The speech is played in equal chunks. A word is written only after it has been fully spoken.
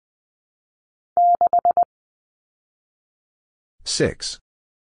6.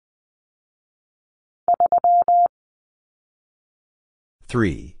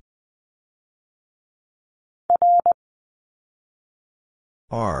 Three.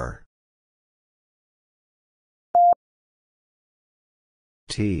 R.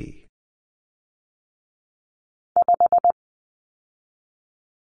 T.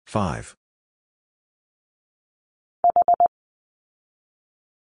 5.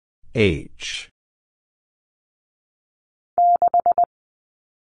 H.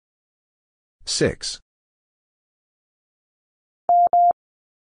 6.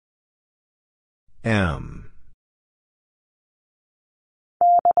 M.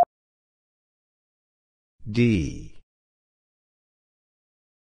 D.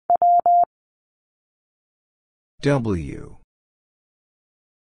 W.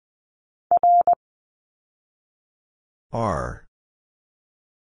 R.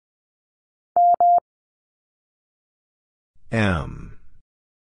 M.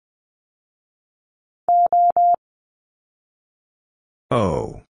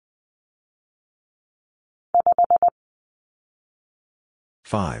 O.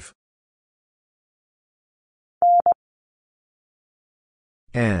 5.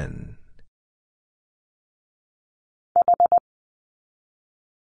 N.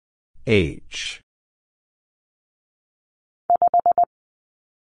 H.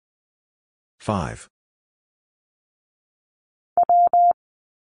 5.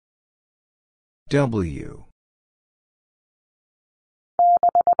 W.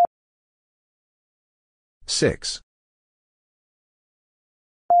 6.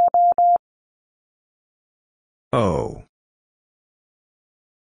 O.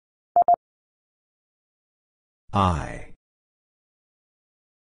 I.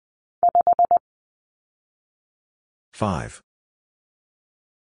 5.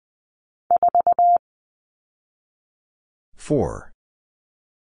 4.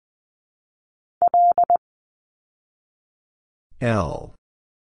 L.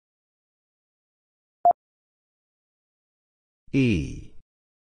 E.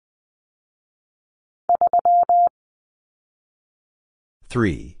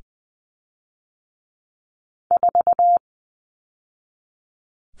 3.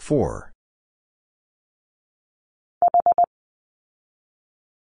 4.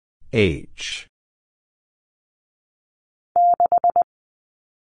 H.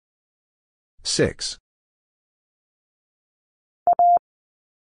 6.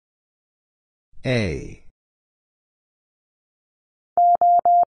 A.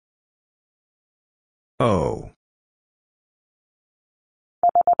 O.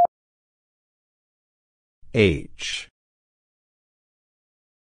 H.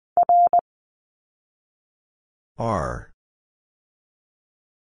 R.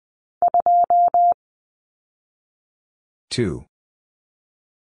 Two.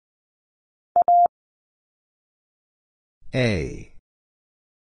 A.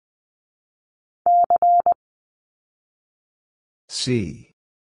 C.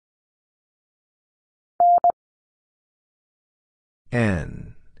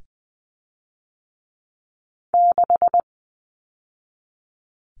 N.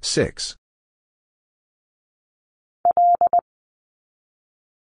 Six.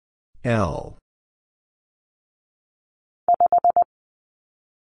 L.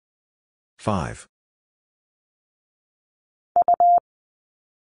 5.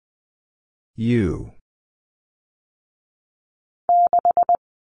 U.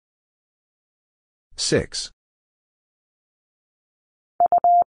 6.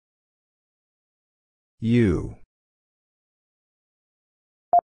 U.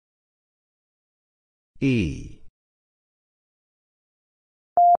 E.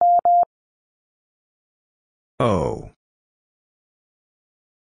 O.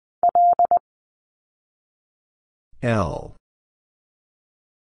 L.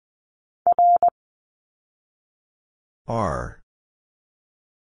 R.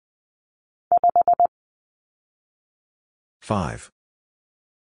 5.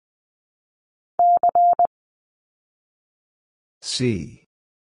 C.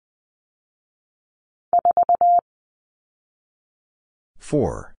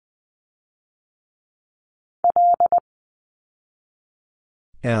 4.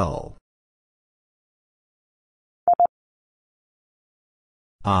 L.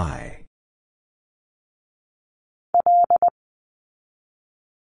 I.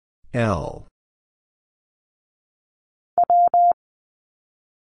 L.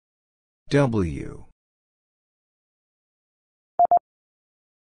 W.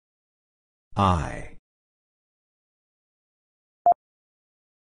 I.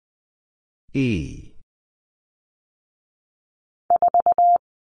 E.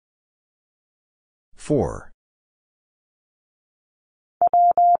 4.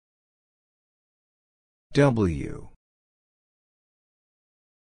 W.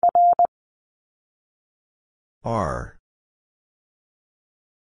 R.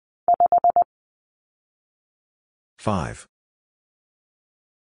 5.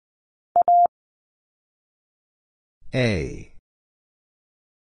 A.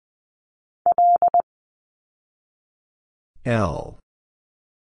 L.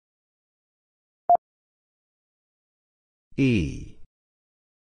 E.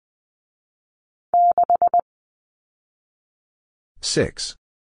 6.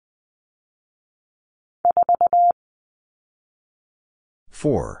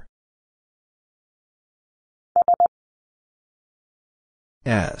 4.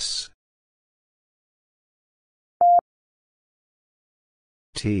 S.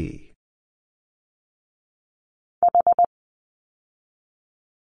 T.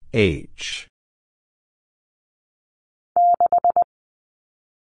 H.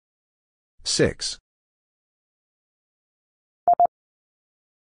 6.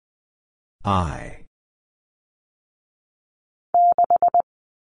 I.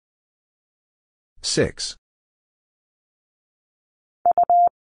 6.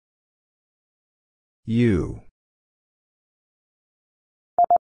 U.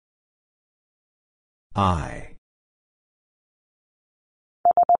 I.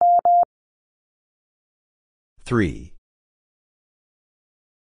 3.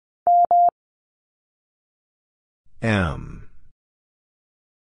 M.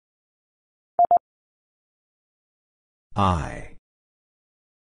 I.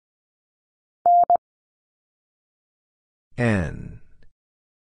 N.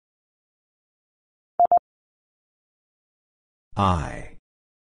 I.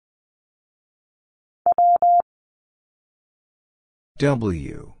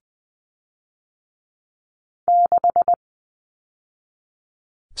 W.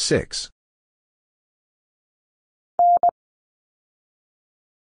 6.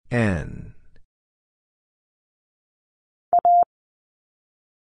 N.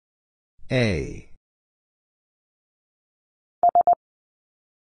 A.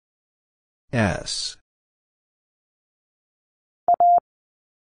 S.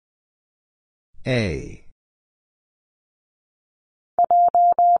 A.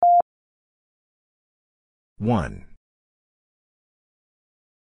 One.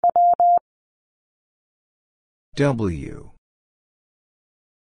 W.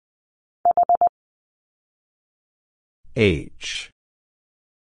 H.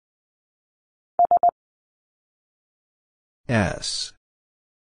 S.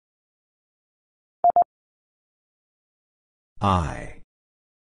 I.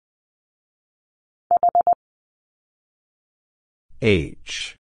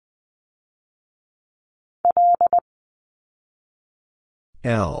 H.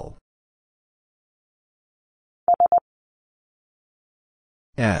 L.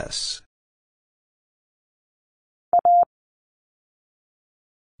 S.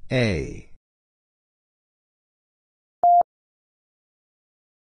 A.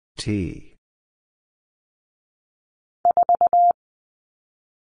 T.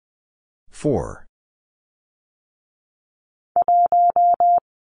 4.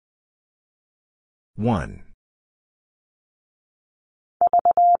 1.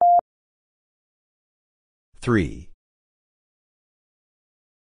 3.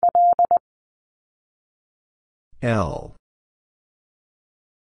 L.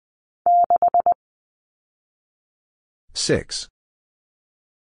 6.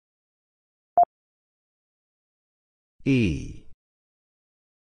 E.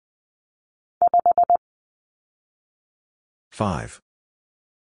 5.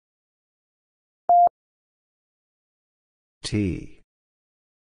 T.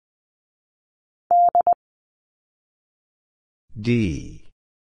 D.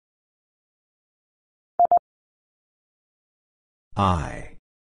 I.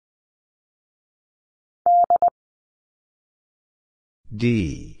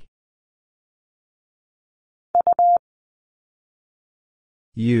 D.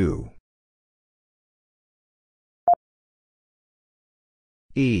 U.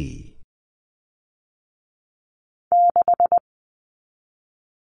 E.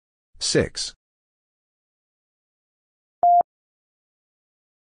 6.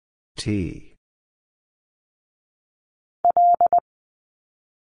 T.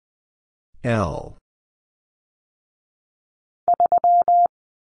 L.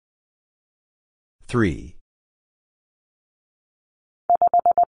 3.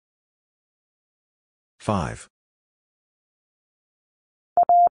 5.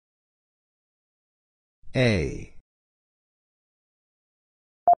 A.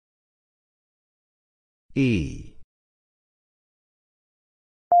 E.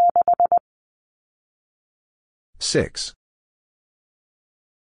 6.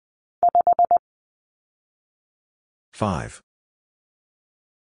 5.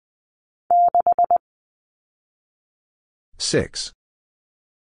 6.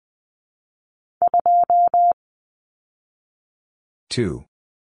 2.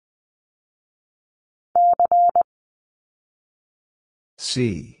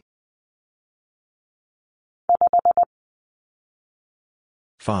 C.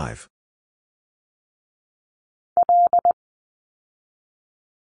 5.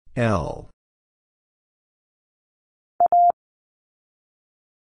 L.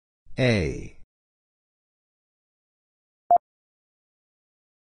 A.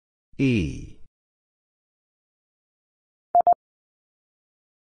 E.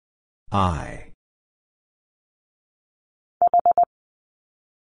 I.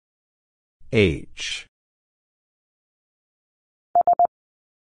 H.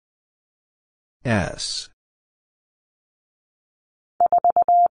 S.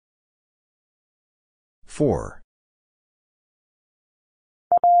 4.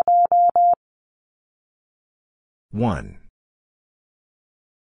 1.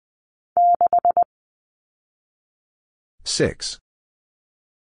 6.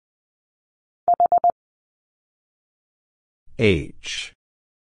 8.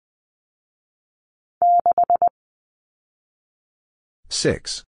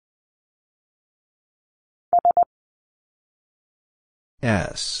 6.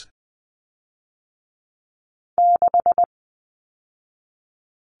 S.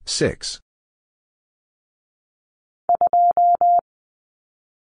 6.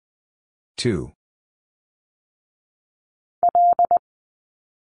 Two.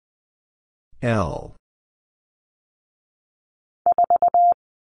 L.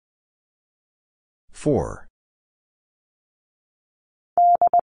 4.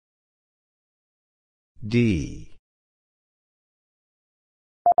 D.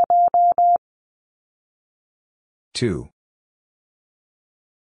 2.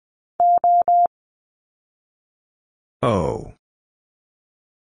 O.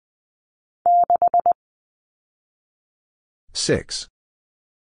 6.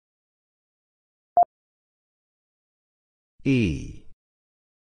 E.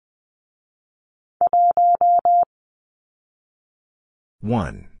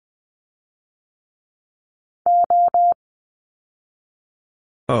 1.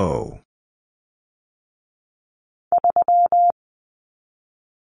 O.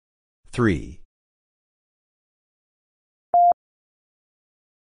 3.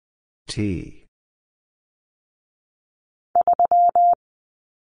 T.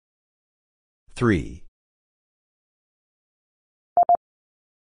 3.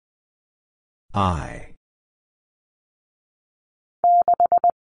 I.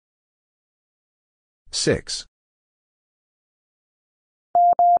 6.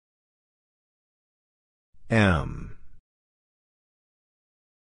 M.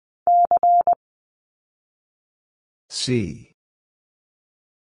 C.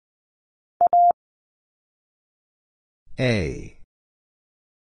 A.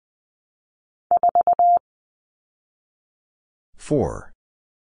 4.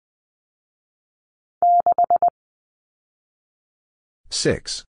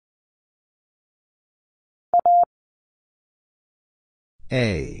 6.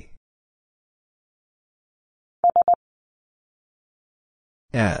 A.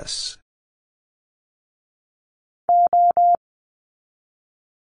 S.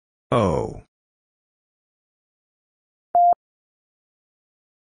 O.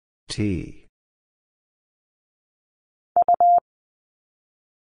 T.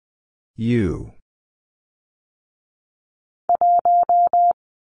 U.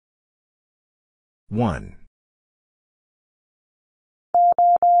 One.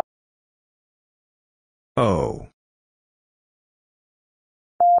 O.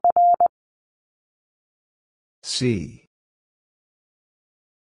 C.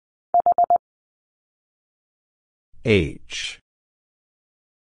 H.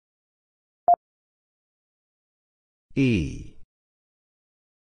 E.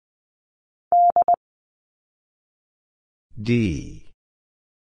 D.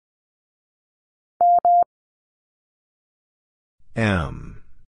 M.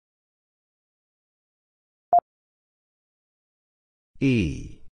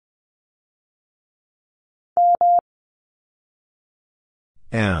 E.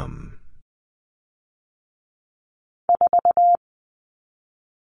 M.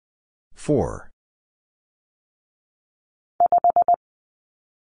 Four.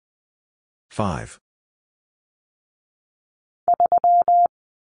 5.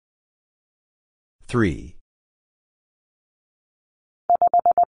 3.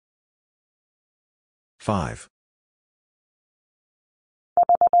 5.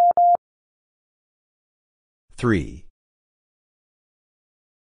 Three.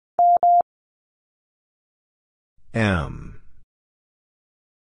 M.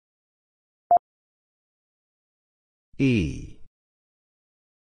 E.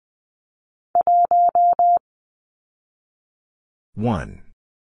 One.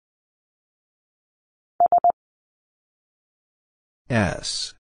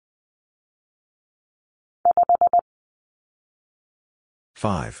 S.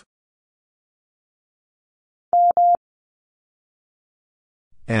 5.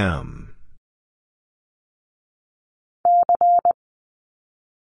 M.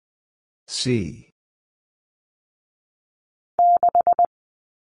 C.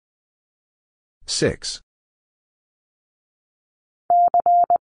 6.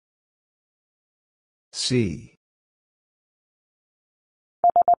 C.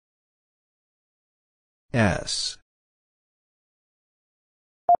 S.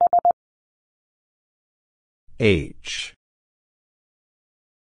 H.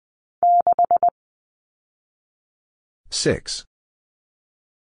 6.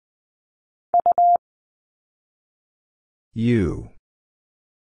 U.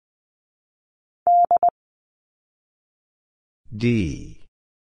 D.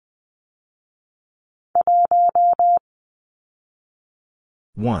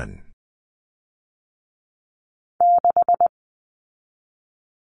 One.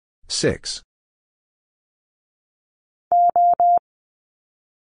 Six.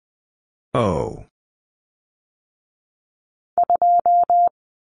 O.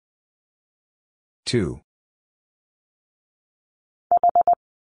 Two.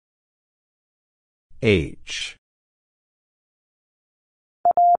 H.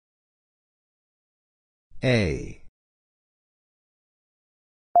 A.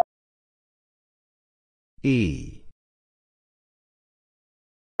 E.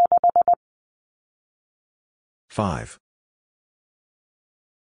 5.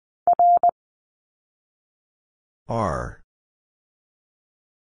 R.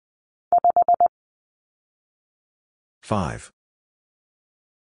 5.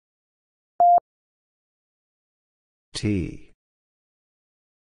 T.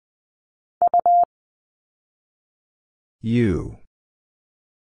 U.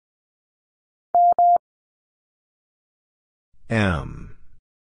 M.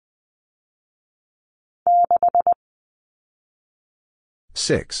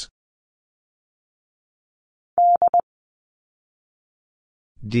 Six.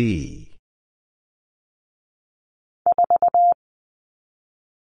 D.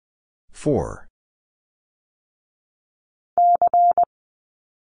 4.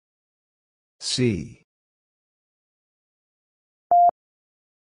 C.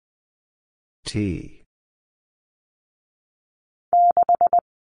 T.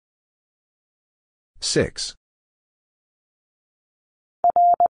 6.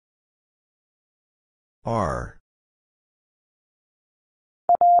 R.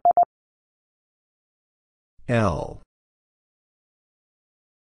 L.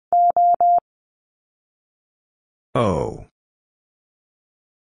 O.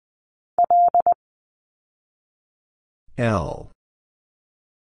 L.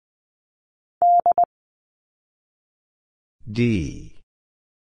 D.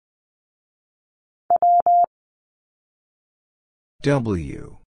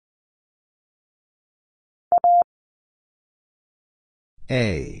 W.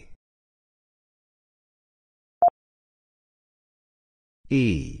 A.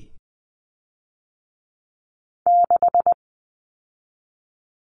 E.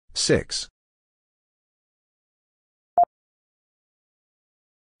 6.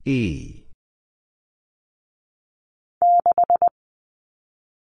 E.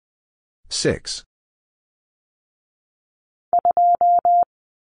 6.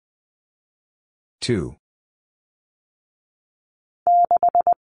 Two.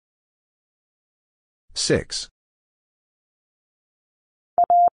 6.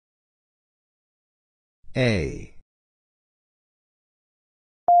 A.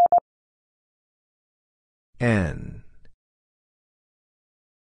 N.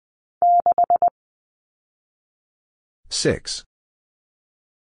 Six.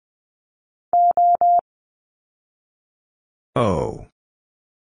 O.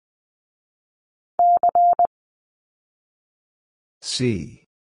 C.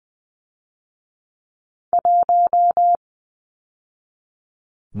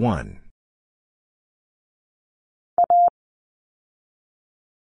 One.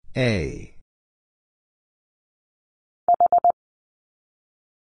 A.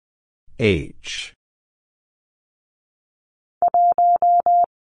 H.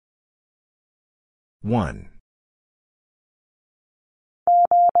 One.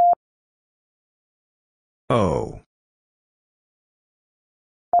 O.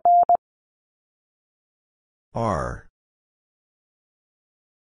 R.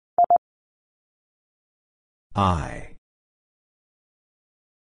 I.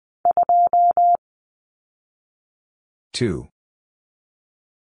 Two.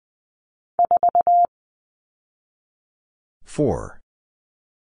 Four.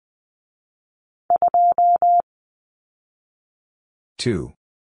 Two.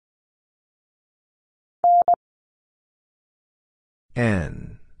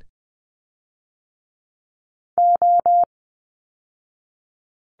 N.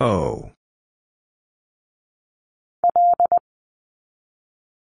 O.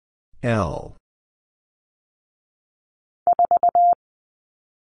 L.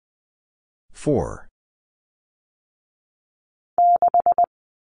 4.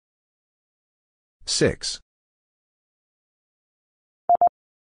 6.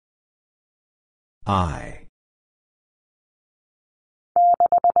 I.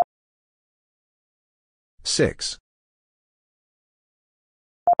 6.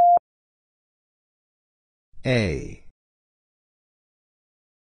 A.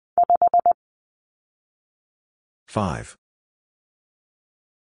 5.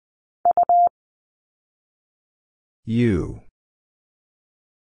 U.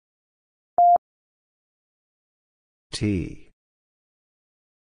 T.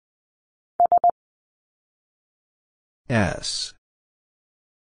 S.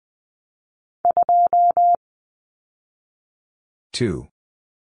 Two.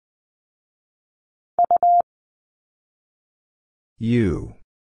 U.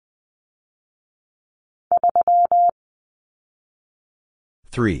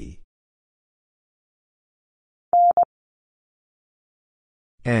 Three.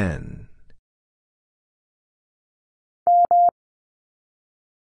 N.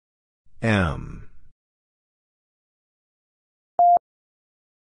 M.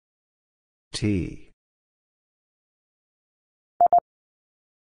 T.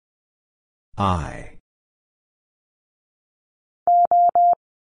 I.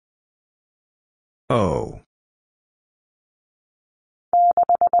 O.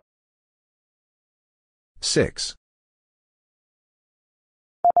 Six.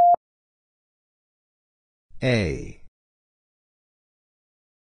 A.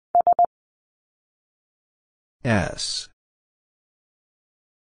 S.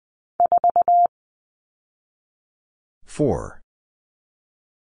 4.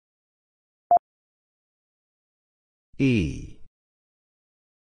 E.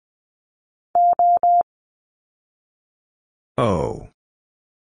 O.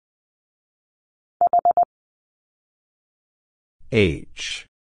 H.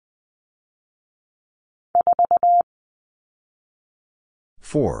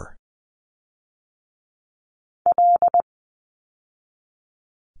 4.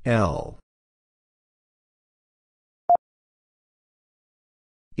 L.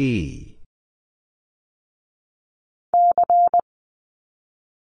 E.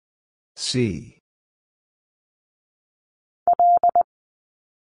 C.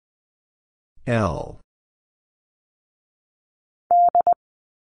 L.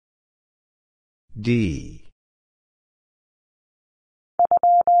 D.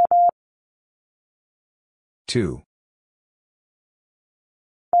 Two.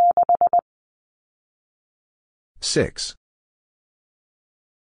 6.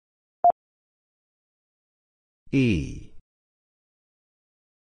 E.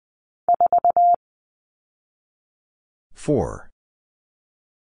 4.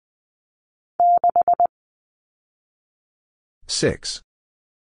 6.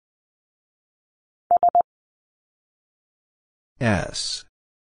 S.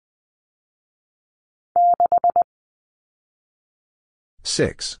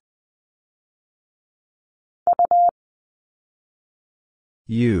 6.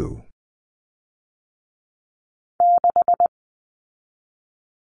 U.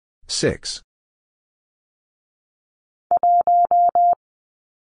 6.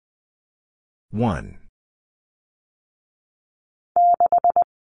 One.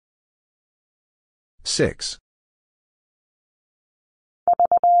 Six.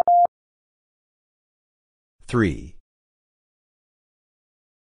 Three.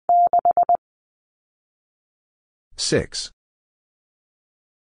 Six.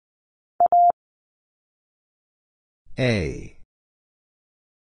 A.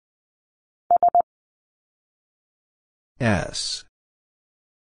 S.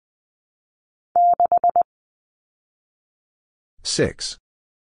 6.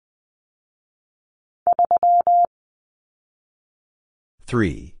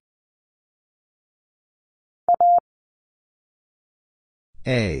 3.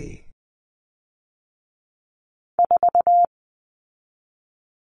 A.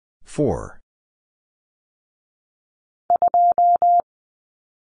 4.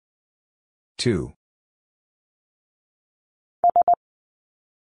 2.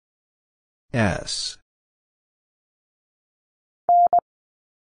 S.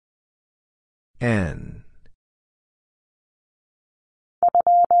 N.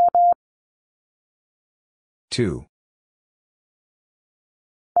 2.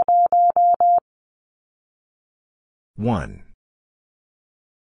 One.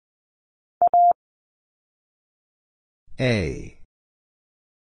 A.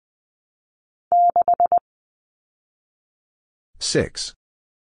 Six.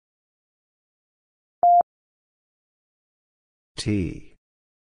 T.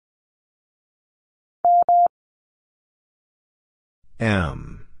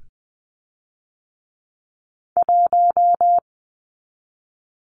 M.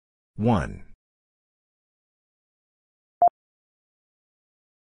 One.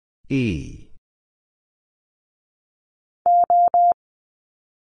 E.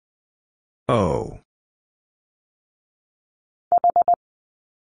 O.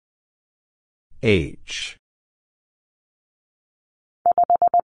 H.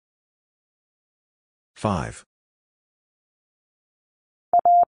 5.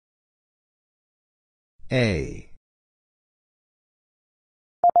 A.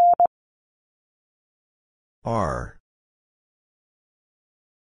 R.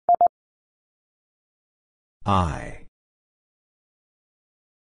 I.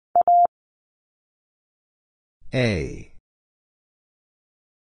 A.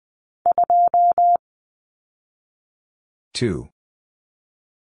 Two.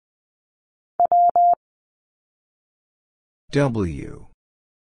 W.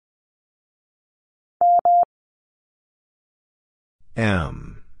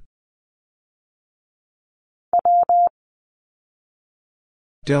 M.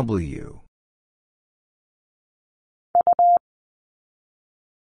 W.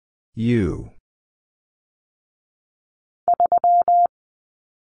 U.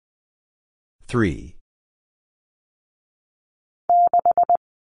 Three.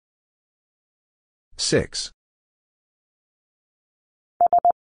 Six.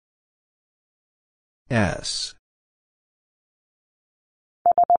 S.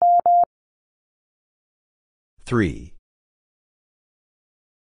 Three.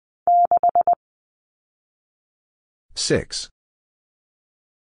 Six.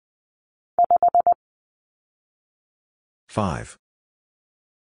 5.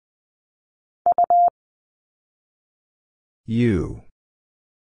 U.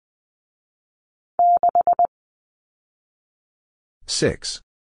 6.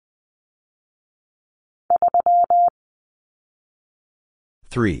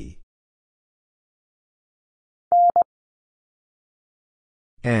 3.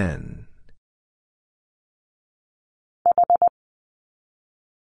 N.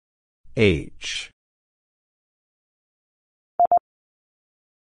 H.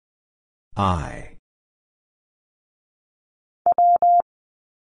 I.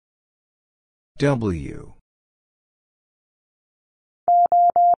 W.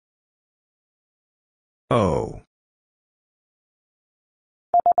 O.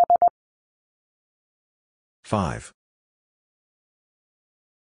 5.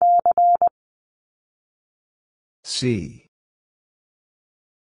 C.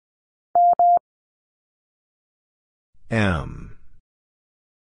 M.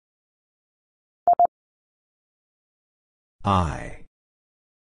 I.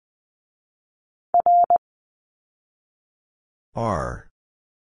 R.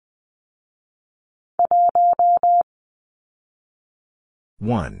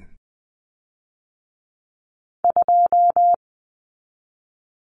 One.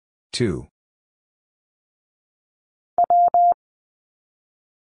 Two.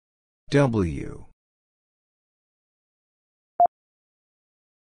 W.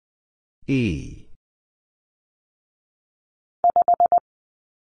 E.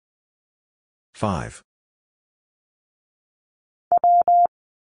 5.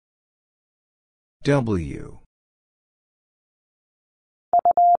 W.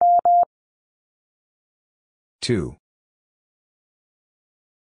 Two.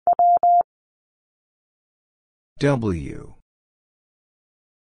 W.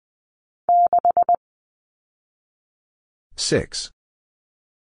 6.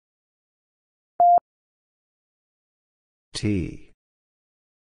 T.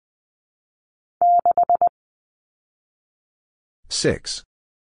 6.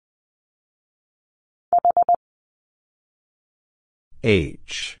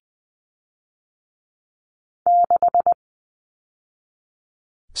 H.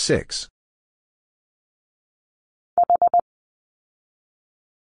 6.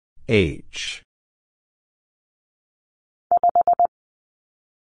 H.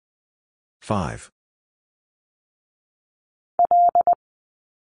 5.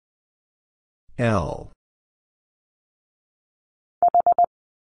 L.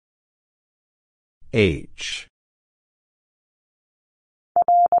 H.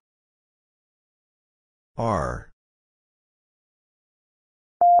 R.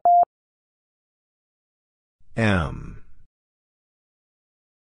 M.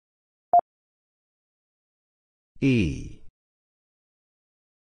 E.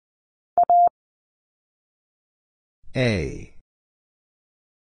 A.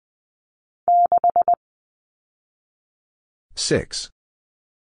 6.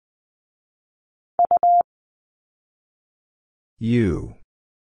 U.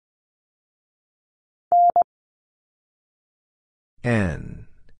 N.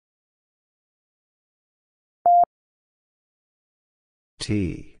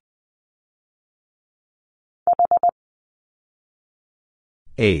 T.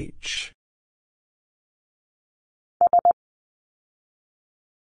 H.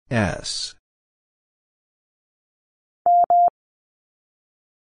 S.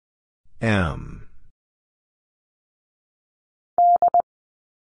 M.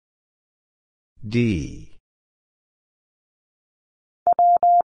 D.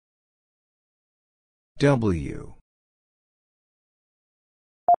 W.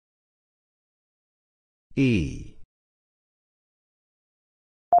 E.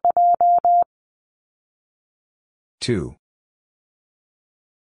 Two.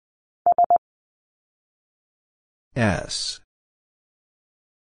 S.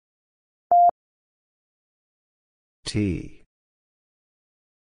 T.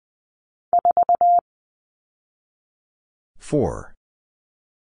 4.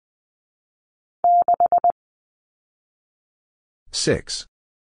 6.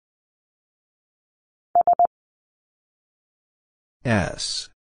 S.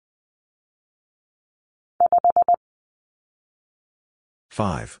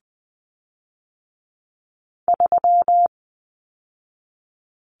 5.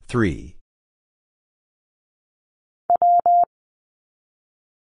 Three.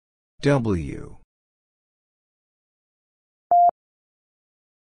 W.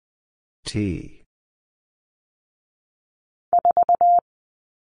 T.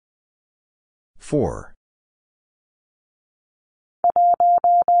 4.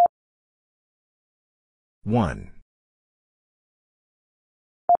 One.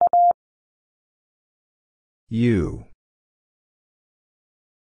 U.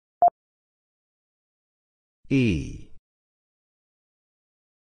 E.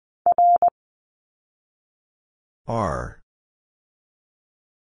 R.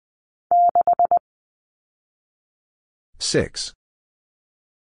 Six.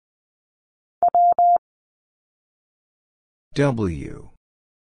 W.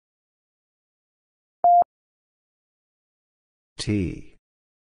 T.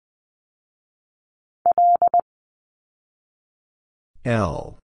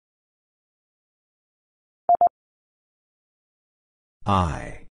 L.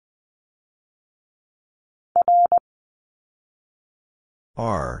 I.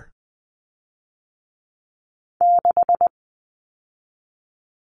 R.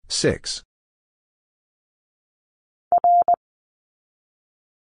 Six.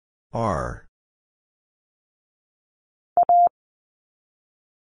 R.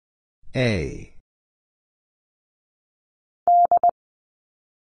 A.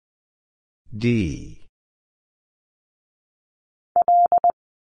 D.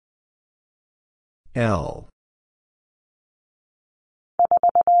 L.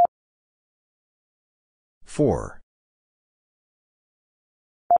 4.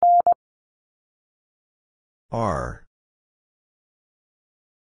 R.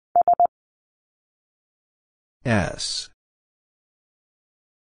 S.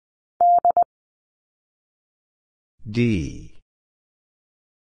 D.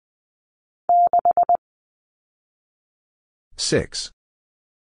 6.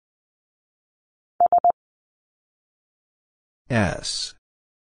 S.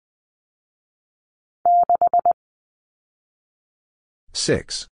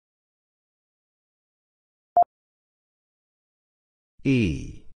 6.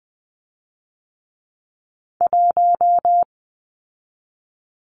 E.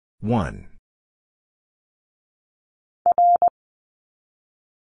 1.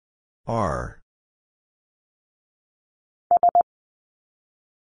 R.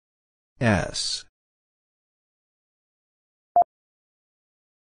 S.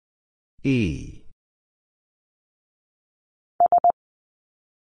 E.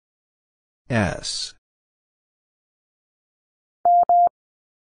 S.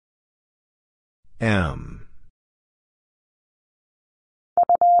 M.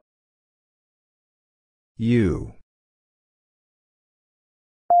 U.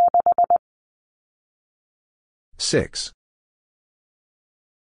 6.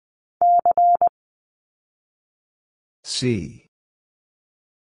 C.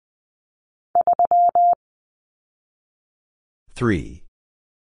 3.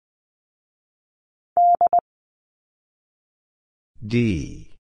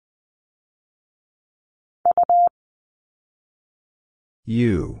 D.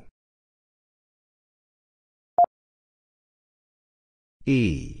 U.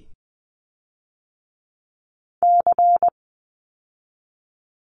 E.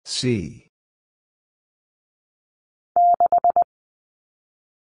 C.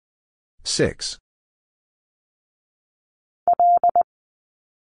 6.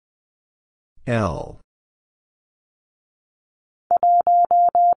 L.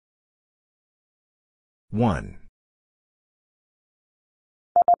 One.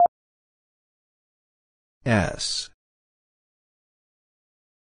 S.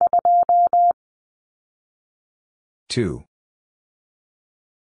 Two.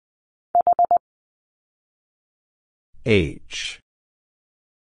 H.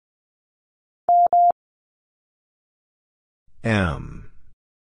 M.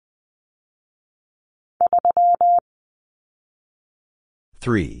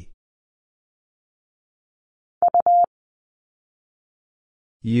 Three.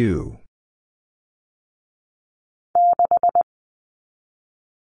 U.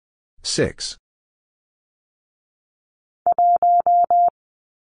 Six.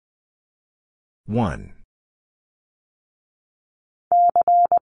 One.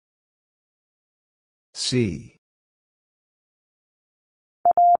 C.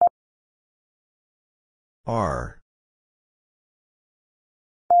 R.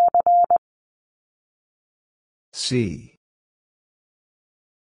 C.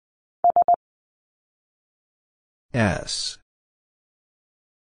 S.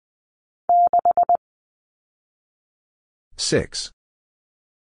 Six.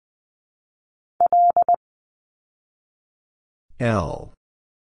 L.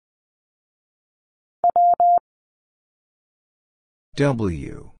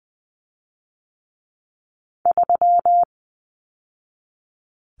 W.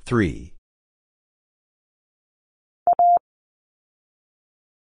 Three.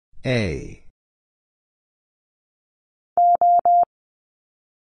 A.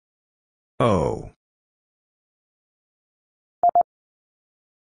 O.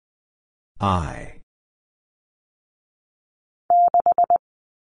 I.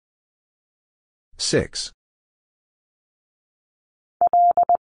 Six.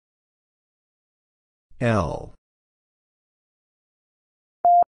 L.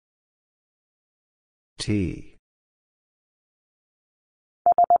 T.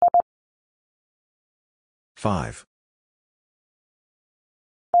 5.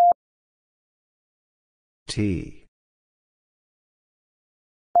 T.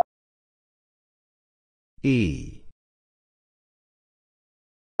 E.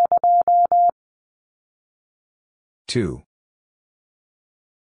 Two.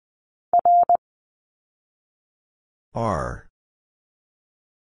 R.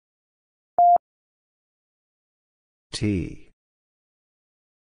 T.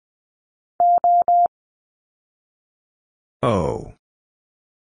 O.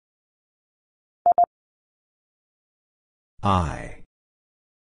 I.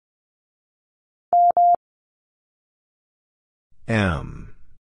 M.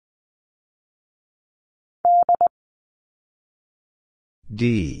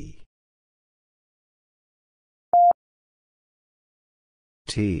 D.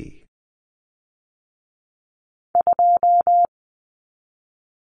 T.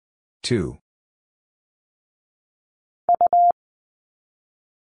 Two.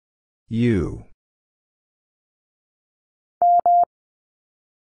 U.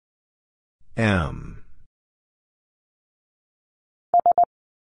 M.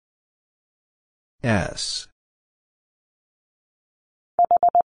 S.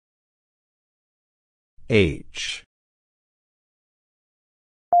 H.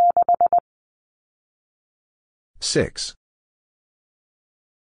 6.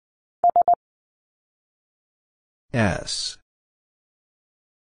 S.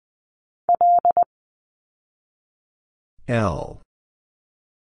 L.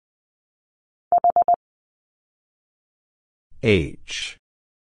 H.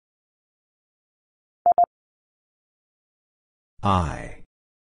 I.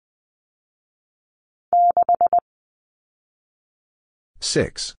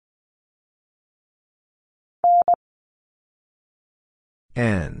 6.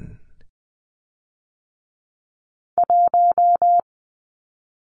 N.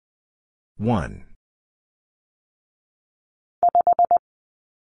 One.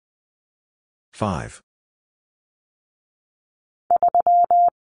 5.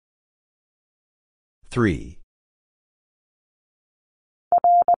 3.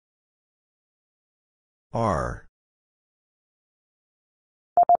 R.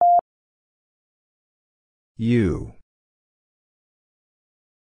 U.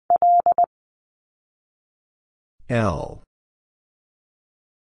 L.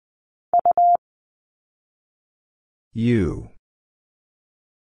 U.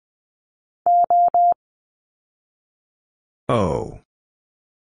 O.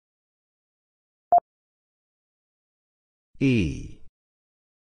 E.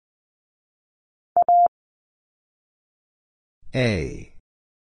 A.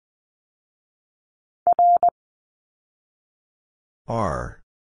 R.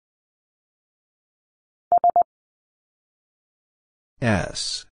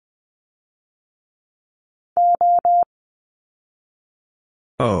 S.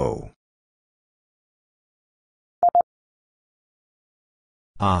 O.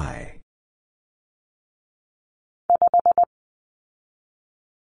 I.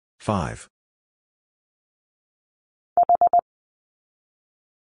 5.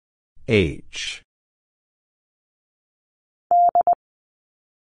 H.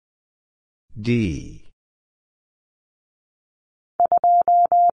 D.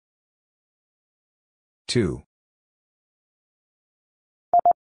 Two.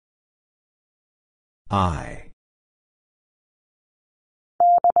 I.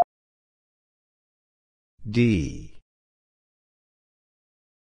 D.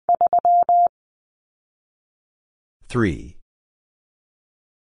 Three.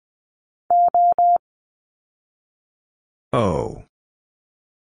 O.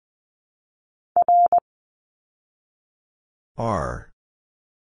 R.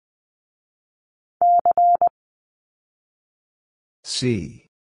 C.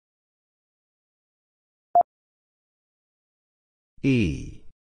 E.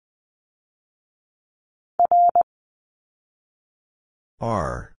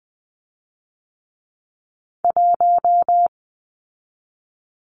 R.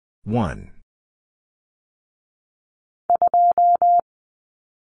 One.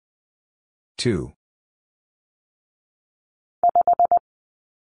 2.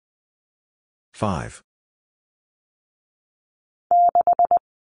 5.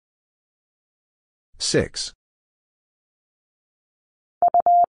 6.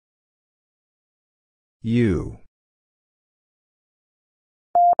 U.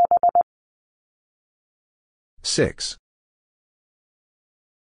 Six.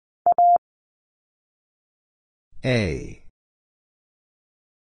 A.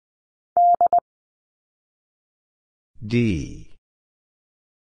 D.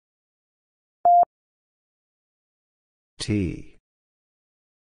 T.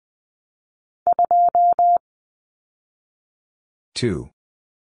 Two.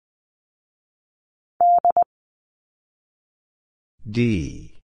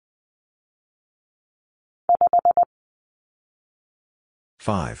 D.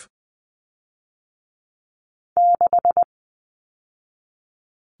 5.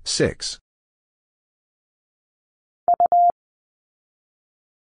 6.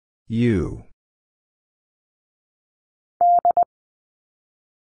 U.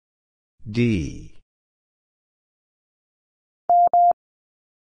 D.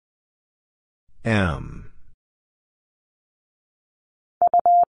 M.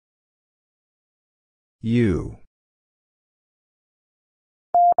 U.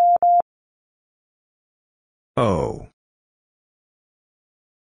 O.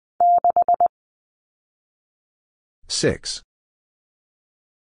 6.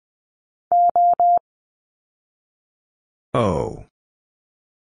 O.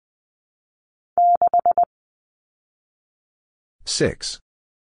 6.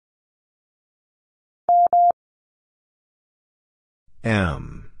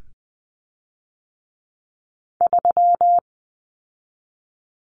 M.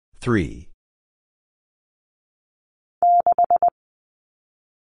 Three.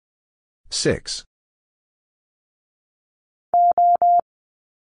 6.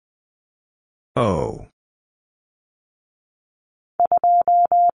 O.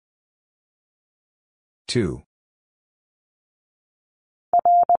 Two.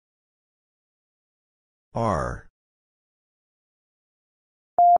 R.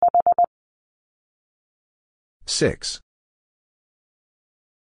 6.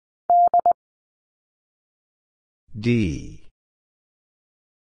 D.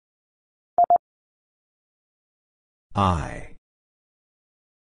 I.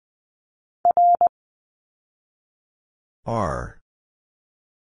 R.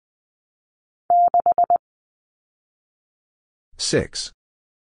 6.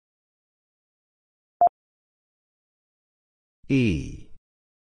 E.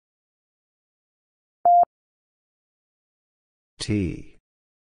 T.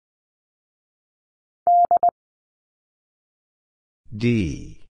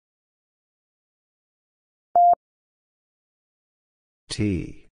 D.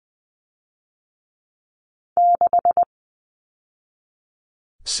 T.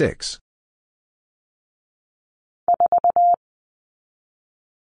 6.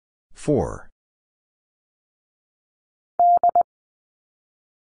 4.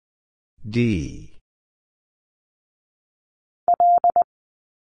 D.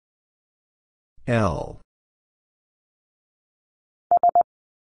 L.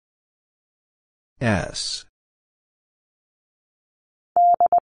 S.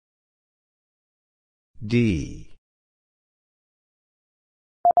 D.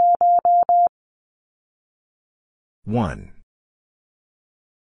 One.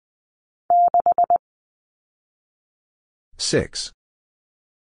 6.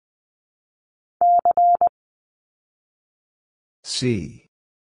 C.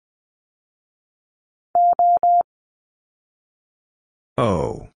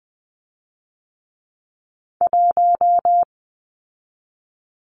 O.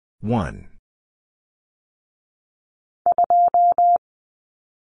 One.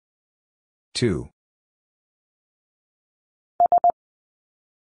 Two.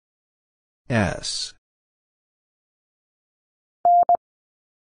 S.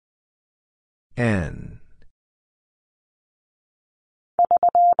 N.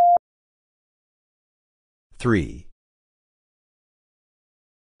 Three.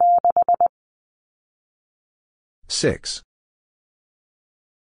 6.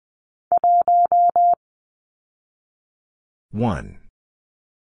 One.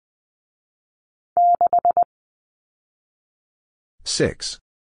 Six.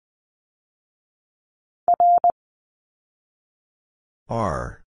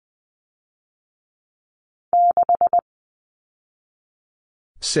 R.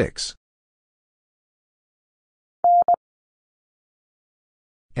 6.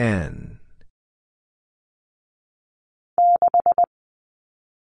 N.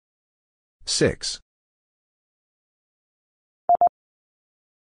 Six.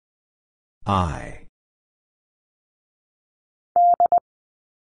 I.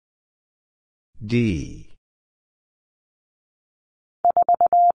 D.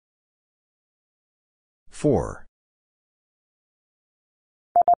 4.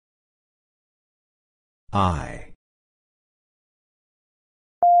 I.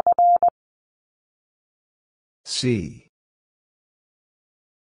 C.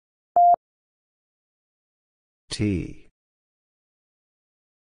 T.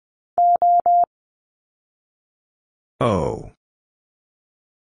 O.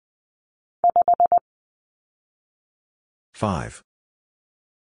 5.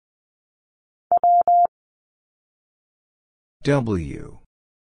 W.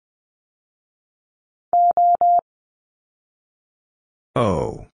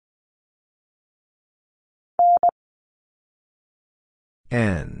 O.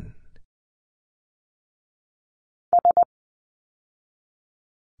 N.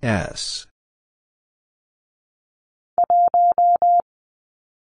 S.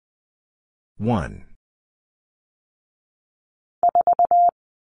 One.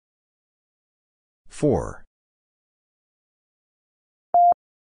 4.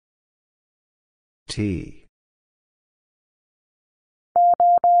 T.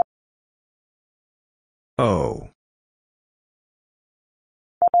 O.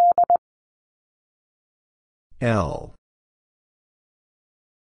 L.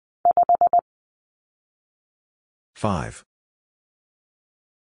 5.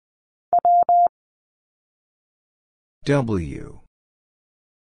 W.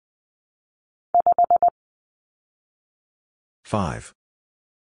 5.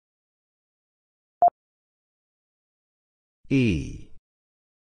 E.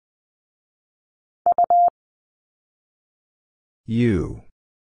 U.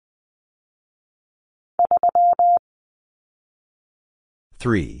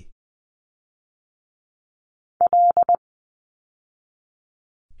 Three.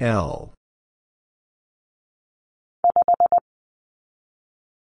 L.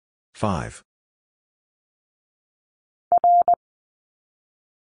 5.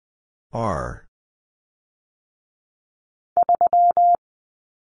 R.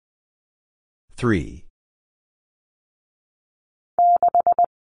 Three.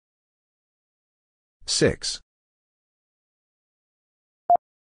 6.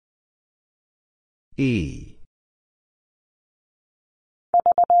 E.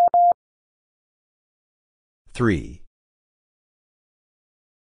 3.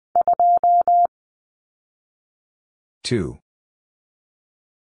 2.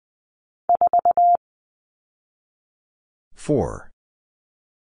 4.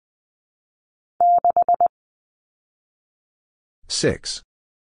 6.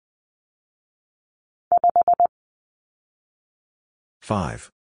 5.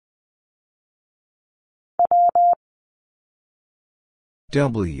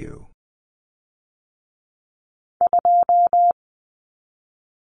 W.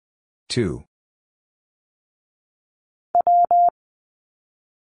 Two.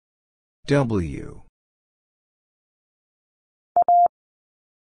 W.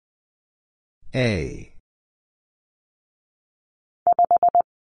 A.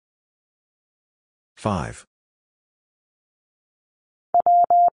 5.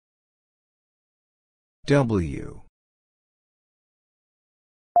 W.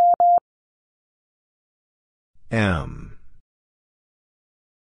 M.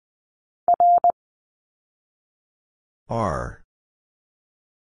 R.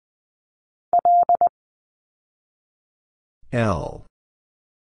 L.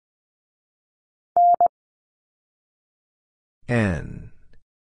 N.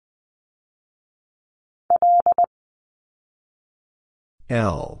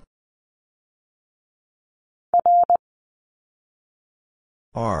 L.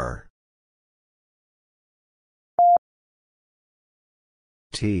 R.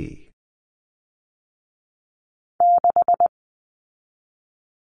 T.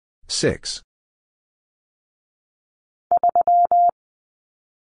 6.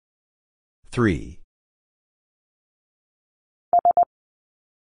 3.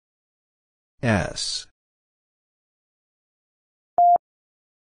 S.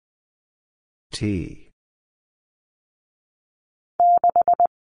 T.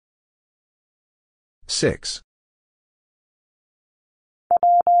 6.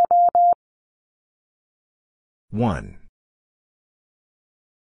 One.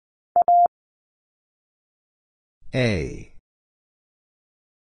 A.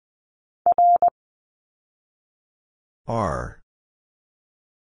 R.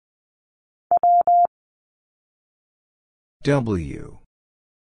 W.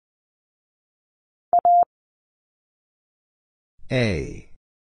 A.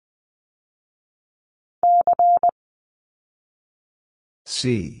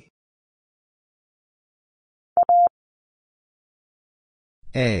 C.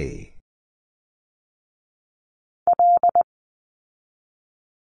 A.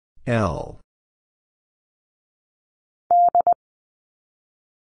 L.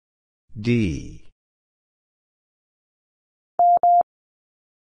 D.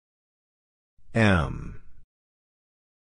 M.